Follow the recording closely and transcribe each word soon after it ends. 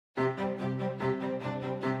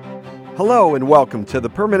Hello and welcome to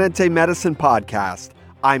the Permanente Medicine Podcast.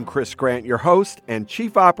 I'm Chris Grant, your host and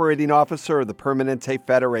Chief Operating Officer of the Permanente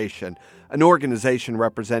Federation, an organization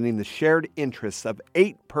representing the shared interests of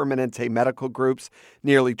 8 Permanente medical groups,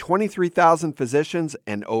 nearly 23,000 physicians,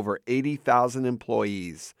 and over 80,000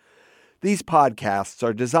 employees. These podcasts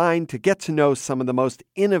are designed to get to know some of the most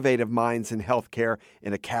innovative minds in healthcare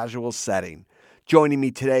in a casual setting. Joining me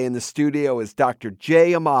today in the studio is Dr.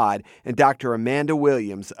 Jay Ahmad and Dr. Amanda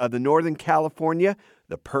Williams of the Northern California,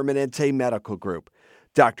 the Permanente Medical Group.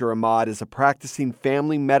 Dr. Ahmad is a practicing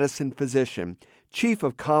family medicine physician, chief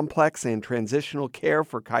of complex and transitional care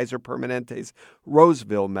for Kaiser Permanente's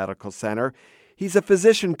Roseville Medical Center. He's a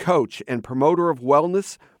physician coach and promoter of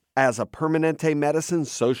wellness as a Permanente Medicine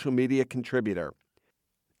social media contributor.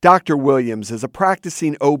 Dr. Williams is a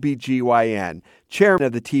practicing OBGYN, chairman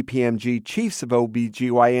of the TPMG Chiefs of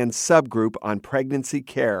OBGYN subgroup on pregnancy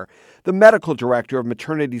care, the medical director of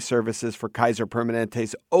maternity services for Kaiser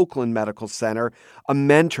Permanente's Oakland Medical Center, a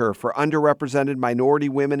mentor for underrepresented minority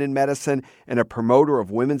women in medicine, and a promoter of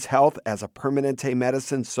women's health as a Permanente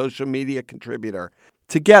Medicine social media contributor.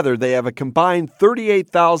 Together, they have a combined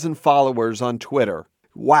 38,000 followers on Twitter.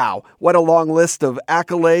 Wow, what a long list of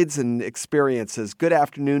accolades and experiences. Good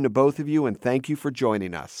afternoon to both of you, and thank you for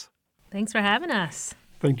joining us. Thanks for having us.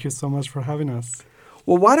 Thank you so much for having us.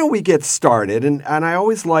 Well, why don't we get started? And I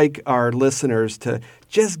always like our listeners to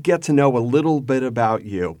just get to know a little bit about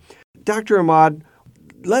you. Dr. Ahmad,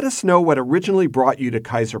 let us know what originally brought you to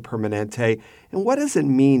Kaiser Permanente, and what does it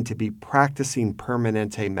mean to be practicing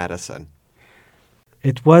Permanente medicine?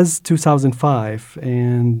 It was 2005,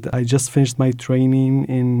 and I just finished my training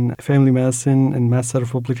in family medicine and Mass Center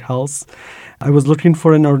for Public Health. I was looking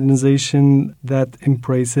for an organization that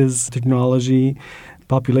embraces technology,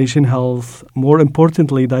 population health, more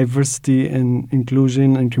importantly, diversity and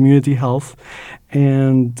inclusion and community health,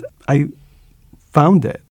 and I found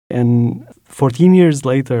it. And 14 years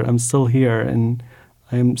later, I'm still here, and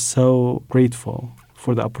I am so grateful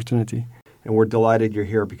for the opportunity. And we're delighted you're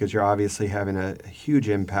here because you're obviously having a huge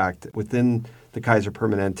impact within the Kaiser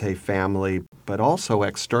Permanente family, but also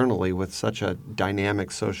externally with such a dynamic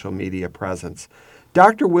social media presence.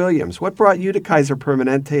 Dr. Williams, what brought you to Kaiser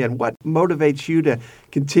Permanente, and what motivates you to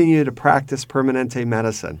continue to practice Permanente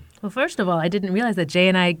medicine? Well, first of all, I didn't realize that Jay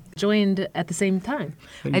and I joined at the same time.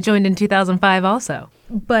 I joined in 2005 also.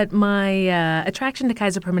 But my attraction to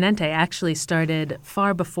Kaiser Permanente actually started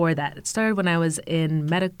far before that. It started when I was in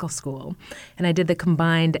medical school, and I did the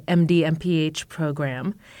combined MD-MPH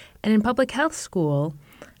program. And in public health school,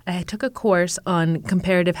 I took a course on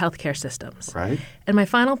comparative healthcare systems. Right. And my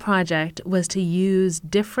final project was to use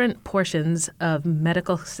different portions of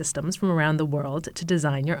medical systems from around the world to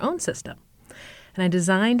design your own system. And I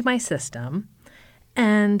designed my system,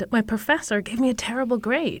 and my professor gave me a terrible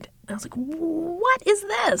grade. I was like, what is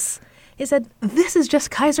this? He said, this is just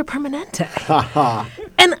Kaiser Permanente.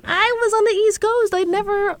 And I was on the East Coast. I'd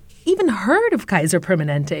never even heard of Kaiser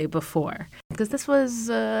Permanente before, because this was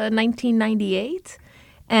 1998.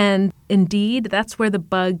 And indeed, that's where the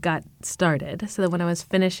bug got started. So that when I was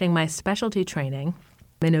finishing my specialty training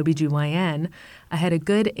in OBGYN, I had a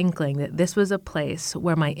good inkling that this was a place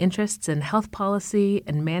where my interests in health policy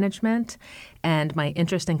and management and my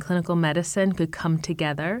interest in clinical medicine could come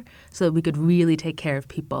together so that we could really take care of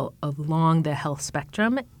people along the health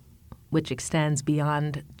spectrum, which extends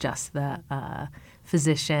beyond just the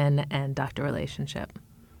physician and doctor relationship.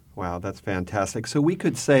 Wow, that's fantastic. So we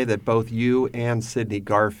could say that both you and Sidney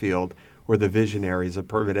Garfield were the visionaries of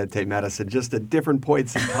Permanente medicine, just at different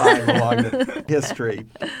points in time along the history.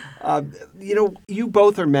 You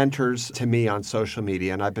both are mentors to me on social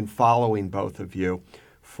media, and I've been following both of you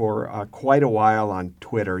for quite a while on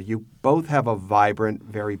Twitter. You both have a vibrant,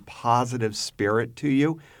 very positive spirit to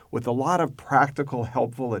you with a lot of practical,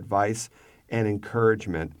 helpful advice and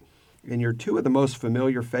encouragement. And you're two of the most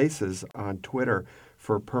familiar faces on Twitter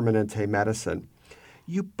for Permanente medicine.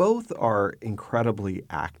 You both are incredibly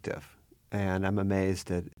active, and I'm amazed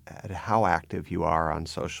at how active you are on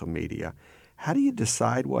social media. How do you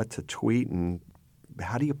decide what to tweet, and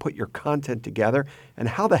how do you put your content together, and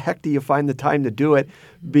how the heck do you find the time to do it,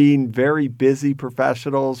 being very busy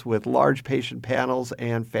professionals with large patient panels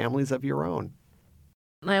and families of your own?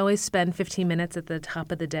 I always spend 15 minutes at the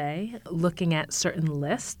top of the day looking at certain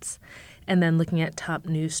lists and then looking at top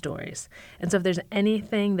news stories. And so if there's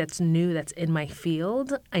anything that's new that's in my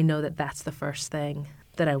field, I know that that's the first thing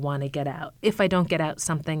that I want to get out. If I don't get out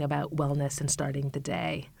something about wellness and starting the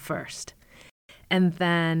day first. And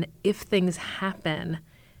then if things happen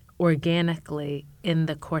organically in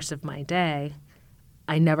the course of my day,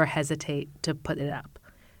 I never hesitate to put it up.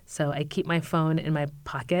 So I keep my phone in my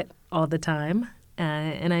pocket all the time,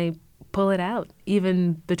 and I pull it out,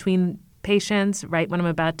 even between patients, right when I'm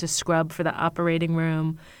about to scrub for the operating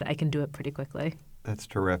room. I can do it pretty quickly. That's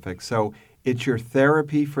terrific. So it's your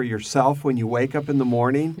therapy for yourself when you wake up in the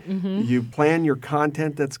morning. Mm-hmm. You plan your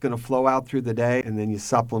content that's going to flow out through the day, and then you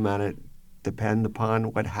supplement it, depend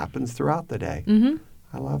upon what happens throughout the day. Mm-hmm.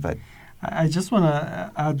 I love it. I just want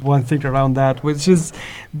to add one thing around that, which is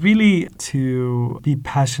really to be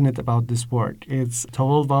passionate about this work. It's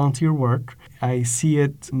total volunteer work. I see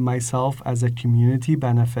it myself as a community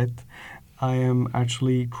benefit. I am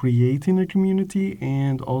actually creating a community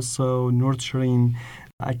and also nurturing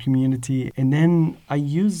a community. And then I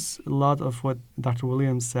use a lot of what Dr.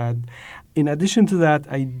 Williams said. In addition to that,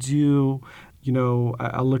 I do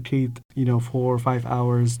allocate, 4 or 5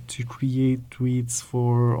 hours to create tweets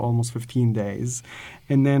for almost 15 days.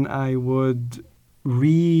 And then I would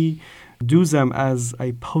redo them as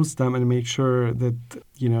I post them and make sure that,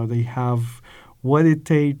 they have what it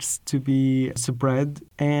takes to be spread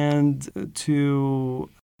and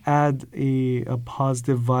to add a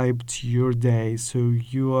positive vibe to your day, so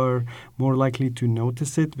you are more likely to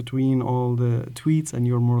notice it between all the tweets and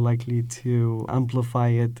you're more likely to amplify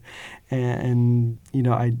it. And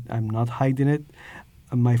I'm not hiding it.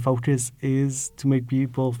 My focus is to make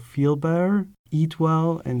people feel better, eat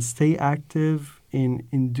well, and stay active.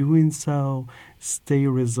 In doing so, stay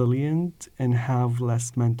resilient and have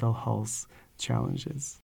less mental health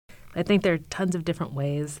challenges. I think there are tons of different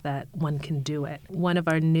ways that one can do it. One of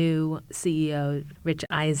our new CEO, Rich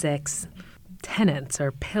Isaac's tenets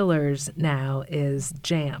or pillars now is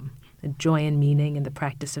JAM, joy and meaning in the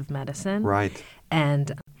practice of medicine. Right.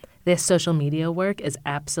 And this social media work is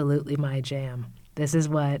absolutely my jam. This is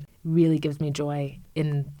what really gives me joy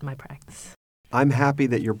in my practice. I'm happy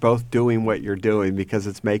that you're both doing what you're doing because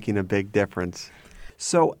it's making a big difference.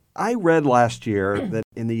 So I read last year that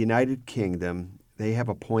in the United Kingdom, they have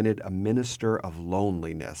appointed a minister of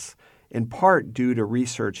loneliness, in part due to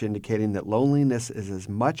research indicating that loneliness is as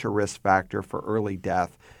much a risk factor for early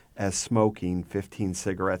death as smoking 15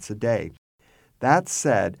 cigarettes a day. That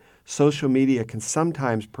said, social media can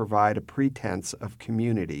sometimes provide a pretense of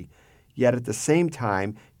community, yet at the same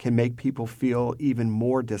time can make people feel even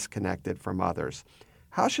more disconnected from others.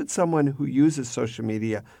 How should someone who uses social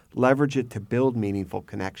media leverage it to build meaningful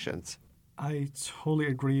connections? I totally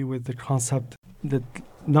agree with the concept that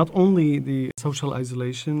not only the social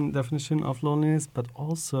isolation definition of loneliness, but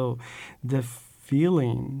also the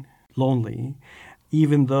feeling lonely,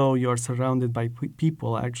 even though you're surrounded by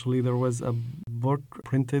people. Actually, there was a book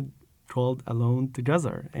printed called Alone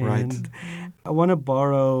Together. And right. I want to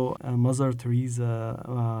borrow Mother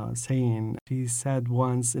Teresa saying. She said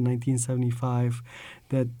once in 1975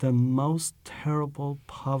 that the most terrible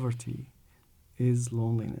poverty is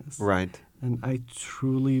loneliness. Right. And I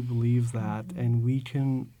truly believe that. And we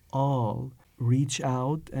can all reach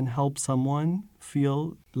out and help someone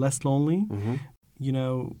feel less lonely.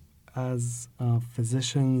 Mm-hmm. As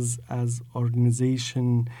physicians, as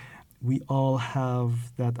organization, we all have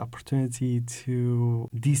that opportunity to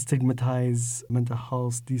destigmatize mental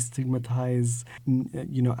health, destigmatize,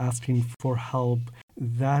 asking for help.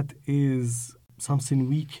 That is something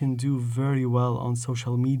we can do very well on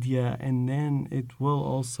social media, and then it will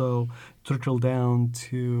also trickle down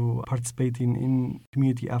to participating in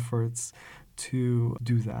community efforts to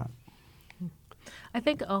do that. I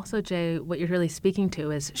think also, Jay, what you're really speaking to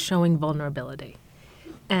is showing vulnerability.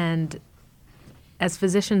 And as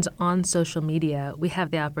physicians on social media, we have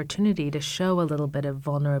the opportunity to show a little bit of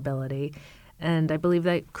vulnerability, and I believe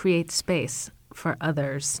that creates space for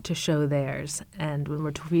others to show theirs. And when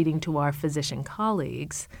we're tweeting to our physician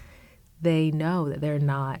colleagues, they know that they're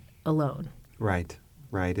not alone. Right.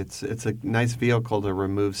 It's a nice vehicle to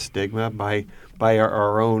remove stigma by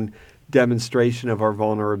our own demonstration of our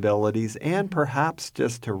vulnerabilities, and perhaps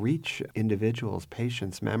just to reach individuals,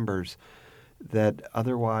 patients, members that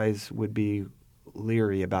otherwise would be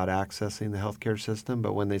leery about accessing the healthcare system,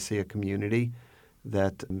 but when they see a community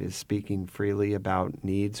that is speaking freely about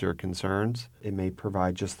needs or concerns, it may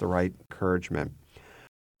provide just the right encouragement.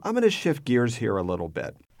 I'm going to shift gears here a little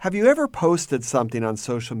bit. Have you ever posted something on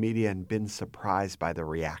social media and been surprised by the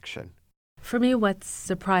reaction? For me, what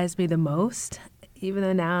surprised me the most, even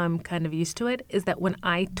though now I'm kind of used to it, is that when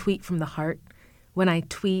I tweet from the heart, when I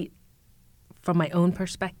tweet from my own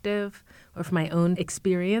perspective or from my own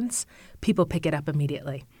experience, people pick it up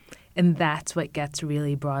immediately. And that's what gets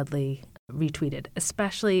really broadly retweeted,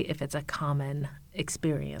 especially if it's a common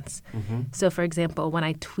experience. Mm-hmm. So, for example, when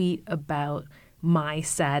I tweet about my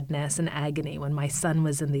sadness and agony when my son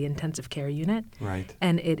was in the intensive care unit, right,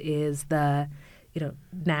 and it is the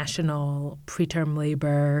National Preterm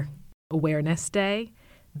Labor Awareness Day,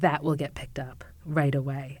 that will get picked up right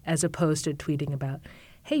away, as opposed to tweeting about,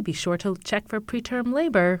 hey, be sure to check for preterm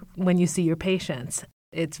labor when you see your patients.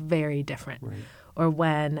 It's very different. Right. Or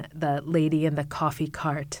when the lady in the coffee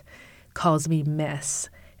cart calls me miss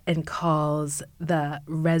and calls the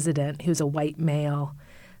resident, who's a white male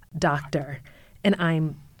doctor, and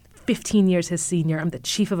I'm 15 years his senior, I'm the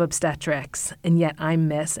chief of obstetrics, and yet I'm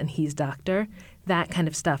miss and he's doctor. That kind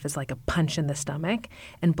of stuff is like a punch in the stomach,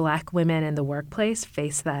 and Black women in the workplace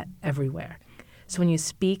face that everywhere. So when you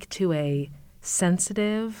speak to a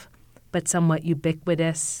sensitive but somewhat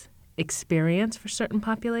ubiquitous experience for certain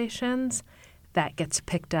populations, that gets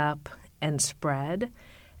picked up and spread,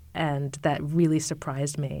 and that really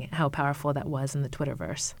surprised me how powerful that was in the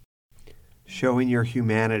Twitterverse. Showing your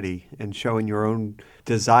humanity and showing your own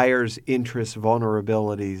desires, interests,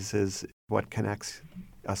 vulnerabilities is what connects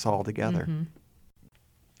us all together. Mm-hmm.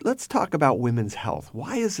 Let's talk about women's health.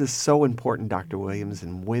 Why is this so important, Dr. Williams,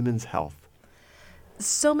 in women's health?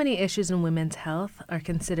 So many issues in women's health are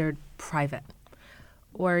considered private.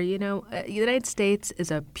 Or, the United States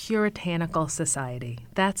is a puritanical society.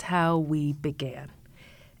 That's how we began.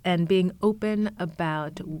 And being open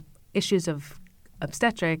about issues of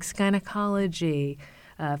obstetrics, gynecology,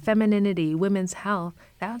 femininity, women's health,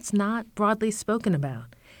 that's not broadly spoken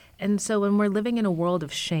about. And so when we're living in a world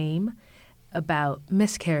of shame about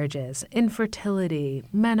miscarriages, infertility,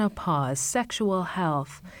 menopause, sexual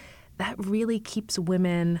health, that really keeps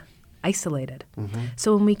women isolated. Mm-hmm.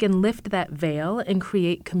 So when we can lift that veil and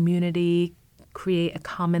create community, create a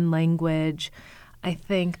common language, I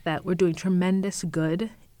think that we're doing tremendous good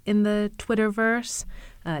in the Twitterverse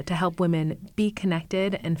to help women be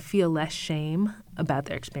connected and feel less shame about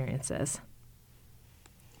their experiences.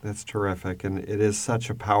 That's terrific, and it is such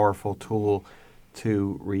a powerful tool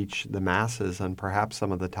to reach the masses on perhaps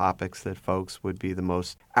some of the topics that folks would be the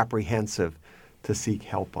most apprehensive to seek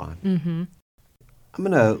help on. Mm-hmm. I'm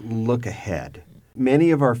going to look ahead.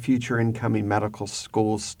 Many of our future incoming medical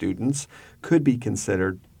school students could be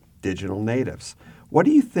considered digital natives. What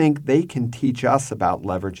do you think they can teach us about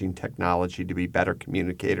leveraging technology to be better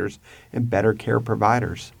communicators and better care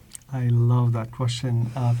providers? I love that question.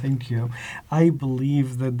 Thank you. I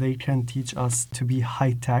believe that they can teach us to be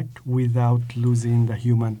high-tech without losing the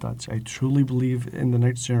human touch. I truly believe in the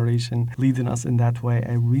next generation leading us in that way.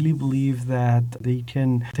 I really believe that they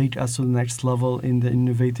can take us to the next level in the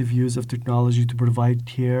innovative use of technology to provide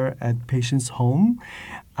care at patients' home.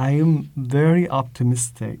 I am very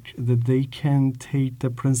optimistic that they can take the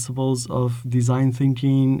principles of design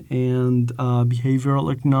thinking and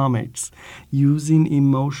behavioral economics, using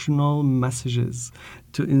emotional messages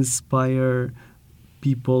to inspire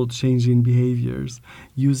people changing behaviors,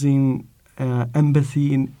 using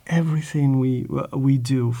empathy in everything we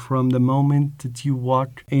do, from the moment that you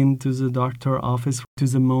walk into the doctor office to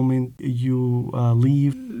the moment you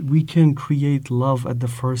leave. We can create love at the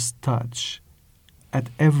first touch, at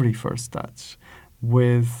every first touch,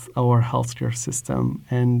 with our healthcare system.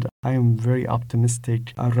 And I am very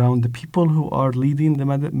optimistic around the people who are leading the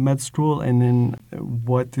med school and then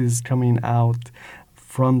what is coming out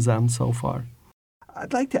from them so far.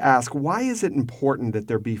 I'd like to ask, why is it important that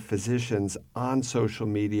there be physicians on social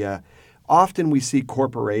media? Often we see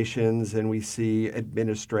corporations and we see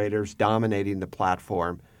administrators dominating the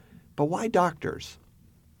platform, but why doctors?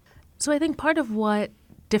 So I think part of what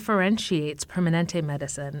differentiates Permanente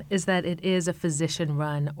Medicine is that it is a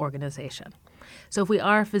physician-run organization. So if we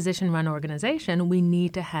are a physician-run organization, we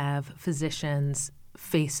need to have physicians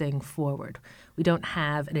facing forward. We don't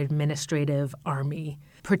have an administrative army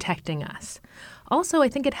protecting us. Also, I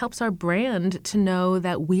think it helps our brand to know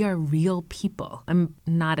that we are real people. I'm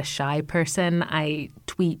not a shy person. I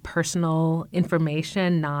tweet personal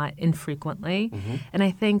information not infrequently. Mm-hmm. And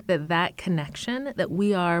I think that that connection, that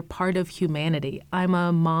we are part of humanity. I'm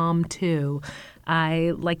a mom too.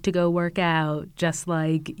 I like to go work out just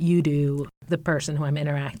like you do, the person who I'm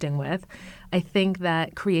interacting with. I think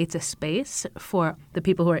that creates a space for the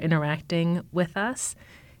people who are interacting with us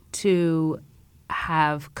to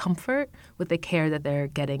have comfort with the care that they're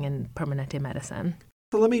getting in Permanente Medicine.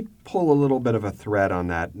 So let me pull a little bit of a thread on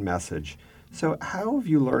that message. So how have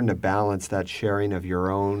you learned to balance that sharing of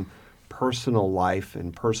your own personal life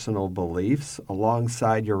and personal beliefs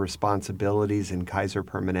alongside your responsibilities in Kaiser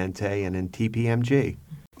Permanente and in TPMG?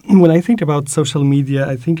 When I think about social media,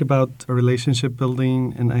 I think about relationship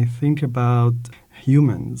building, and I think about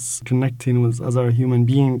humans connecting with other human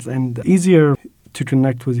beings, and easier to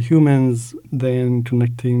connect with humans than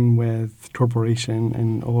connecting with corporation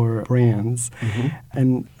and or brands. Mm-hmm.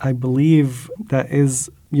 And I believe that is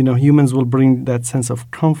humans will bring that sense of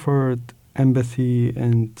comfort, empathy,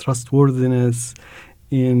 and trustworthiness.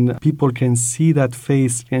 And people can see that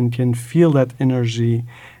face and can feel that energy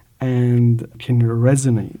and can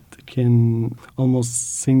resonate, can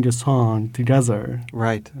almost sing a song together.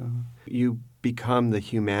 Right. You become the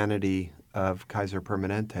humanity of Kaiser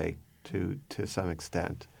Permanente to some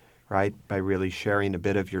extent, right? By really sharing a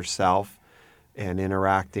bit of yourself and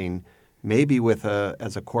interacting maybe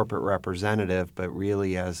as a corporate representative, but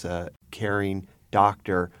really as a caring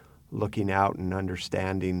doctor looking out and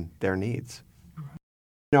understanding their needs.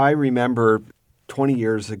 I remember 20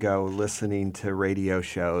 years ago listening to radio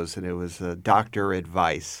shows, and it was doctor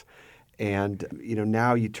advice. And,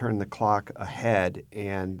 now you turn the clock ahead,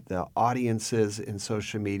 and the audiences in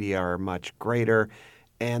social media are much greater,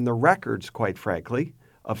 and the records, quite frankly,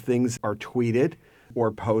 of things are tweeted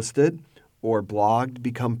or posted or blogged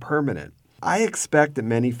become permanent. I expect that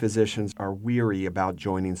many physicians are weary about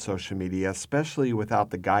joining social media, especially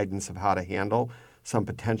without the guidance of how to handle some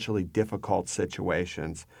potentially difficult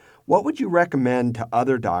situations. What would you recommend to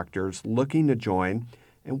other doctors looking to join,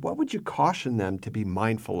 and what would you caution them to be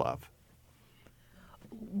mindful of?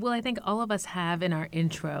 Well, I think all of us have in our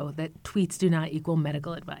intro that tweets do not equal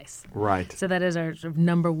medical advice. Right. So that is our sort of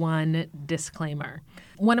number one disclaimer.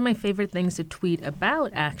 One of my favorite things to tweet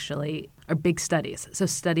about, actually, are big studies. So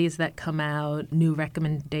studies that come out, new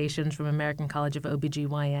recommendations from American College of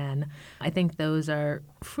OBGYN. I think those are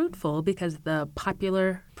fruitful because the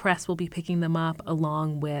popular press will be picking them up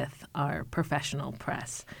along with our professional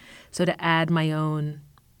press. So to add my own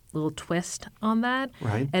little twist on that,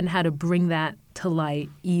 right, and how to bring that to light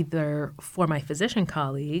either for my physician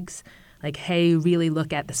colleagues, like, hey, really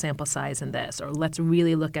look at the sample size in this, or let's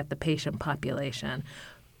really look at the patient population,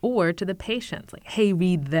 or to the patients, like, hey,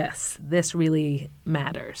 read this. This really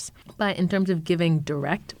matters. But in terms of giving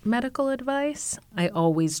direct medical advice, I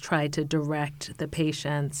always try to direct the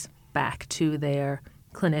patients back to their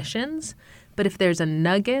clinicians. But if there's a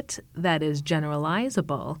nugget that is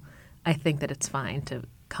generalizable, I think that it's fine to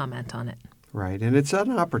comment on it. Right. And it's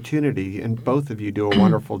an opportunity, and both of you do a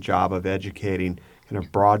wonderful job of educating kind of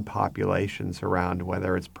broad populations around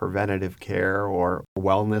whether it's preventative care or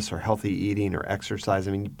wellness or healthy eating or exercise.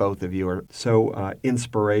 I mean, both of you are so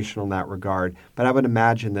inspirational in that regard. But I would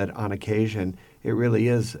imagine that on occasion, it really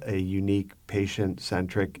is a unique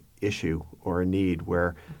patient-centric issue or a need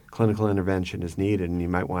where clinical intervention is needed, and you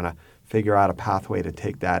might want to figure out a pathway to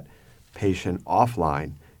take that patient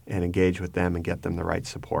offline and engage with them and get them the right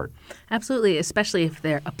support. Absolutely, especially if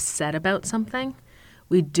they're upset about something.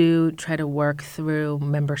 We do try to work through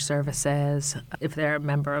member services, if they're a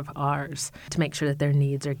member of ours, to make sure that their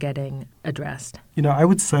needs are getting addressed. I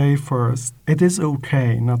would say first, it is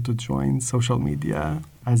okay not to join social media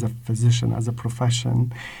as a physician, as a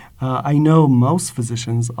profession. I know most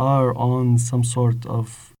physicians are on some sort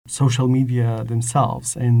of social media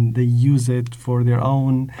themselves, and they use it for their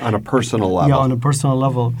own... On a personal level. Yeah, on a personal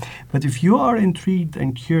level. But if you are intrigued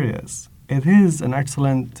and curious, it is an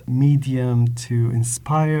excellent medium to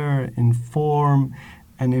inspire, inform,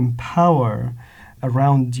 and empower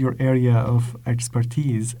around your area of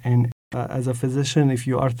expertise. And as a physician, if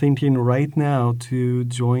you are thinking right now to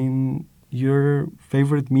join your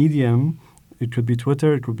favorite medium, it could be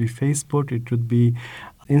Twitter, it could be Facebook, it could be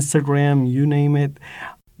Instagram, you name it,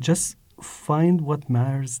 just find what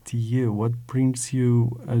matters to you, what brings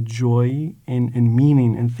you joy and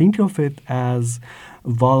meaning, and think of it as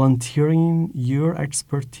volunteering your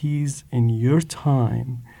expertise and your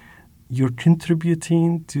time. You're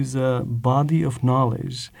contributing to the body of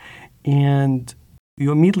knowledge, and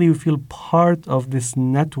you immediately feel part of this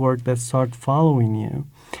network that starts following you.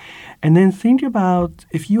 And then think about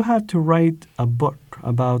if you had to write a book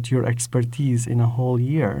about your expertise in a whole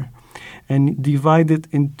year, and divide it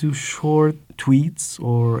into short tweets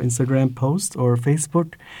or Instagram posts or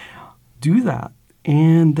Facebook, do that.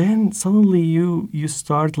 And then suddenly you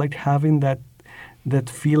start like having that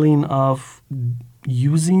feeling of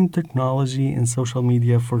using technology and social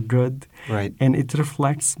media for good. Right. And it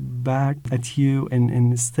reflects back at you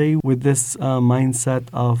and stay with this mindset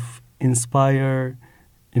of inspire,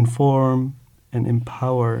 inform, and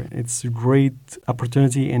empower. It's a great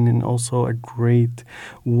opportunity and then also a great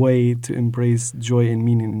way to embrace joy and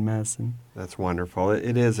meaning in medicine. That's wonderful.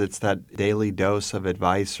 It is. It's that daily dose of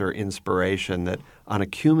advice or inspiration that on a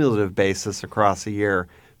cumulative basis across a year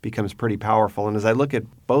becomes pretty powerful. And as I look at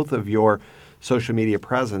both of your social media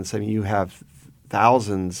presence, I mean, you have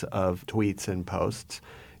thousands of tweets and posts.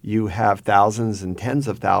 You have thousands and tens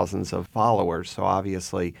of thousands of followers. So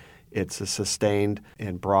obviously, it's a sustained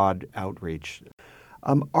and broad outreach.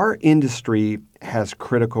 Our industry has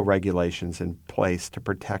critical regulations in place to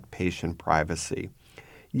protect patient privacy.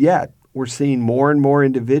 Yet, we're seeing more and more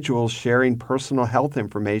individuals sharing personal health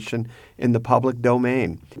information in the public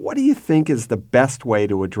domain. What do you think is the best way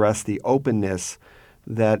to address the openness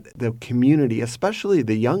that the community, especially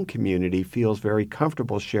the young community, feels very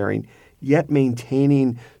comfortable sharing, yet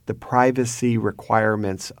maintaining the privacy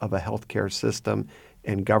requirements of a healthcare system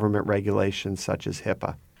and government regulations such as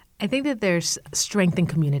HIPAA? I think that there's strength in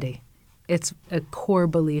community. It's a core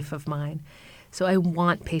belief of mine. So I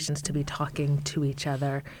want patients to be talking to each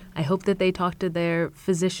other. I hope that they talk to their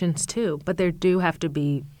physicians too, but there do have to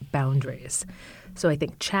be boundaries. So I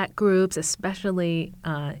think chat groups, especially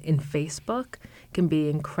in Facebook, can be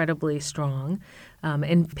incredibly strong.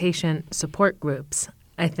 And patient support groups,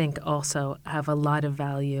 I think, also have a lot of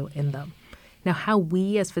value in them. Now, how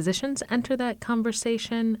we as physicians enter that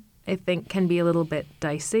conversation, I think, can be a little bit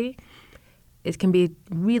dicey. It can be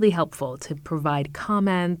really helpful to provide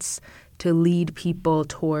comments, to lead people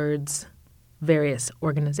towards various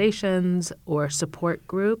organizations or support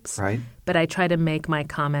groups. Right. But I try to make my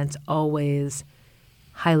comments always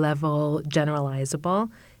high-level,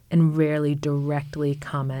 generalizable, and rarely directly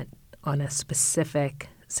comment on a specific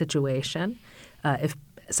situation. If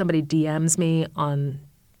somebody DMs me on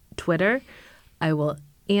Twitter, I will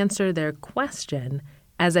answer their question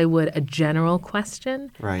as I would a general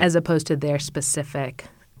question, Right. as opposed to their specific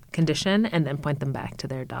condition, and then point them back to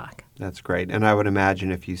their doc. That's great. And I would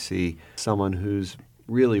imagine if you see someone who's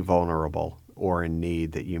really vulnerable or in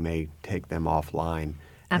need, that you may take them offline.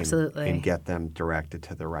 Absolutely. And get them directed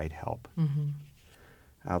to the right help. Mm-hmm.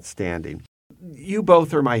 Outstanding. You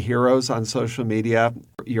both are my heroes on social media.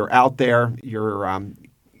 You're out there. You're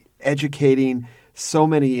educating so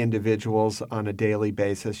many individuals on a daily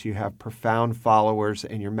basis. You have profound followers,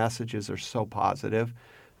 and your messages are so positive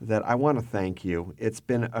that I want to thank you. It's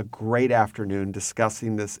been a great afternoon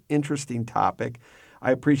discussing this interesting topic.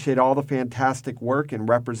 I appreciate all the fantastic work in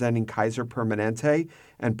representing Kaiser Permanente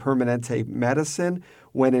and Permanente Medicine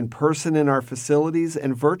when in person in our facilities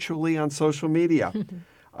and virtually on social media.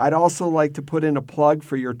 I'd also like to put in a plug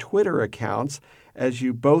for your Twitter accounts, as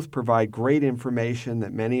you both provide great information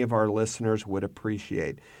that many of our listeners would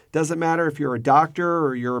appreciate. Doesn't matter if you're a doctor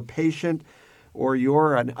or you're a patient or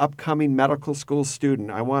you're an upcoming medical school student.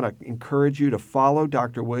 I want to encourage you to follow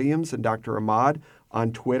Dr. Williams and Dr. Ahmad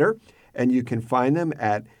on Twitter, and you can find them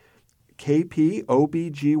at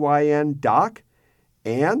KPOBGYN-Doc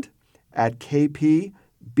and at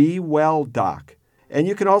KPBWellDoc. And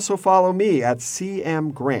you can also follow me at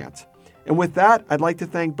CM Grant. And with that, I'd like to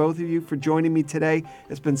thank both of you for joining me today.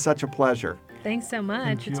 It's been such a pleasure. Thanks so much.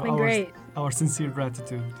 Thank you. It's been great. Our sincere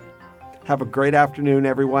gratitude. Have a great afternoon,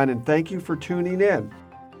 everyone, and thank you for tuning in.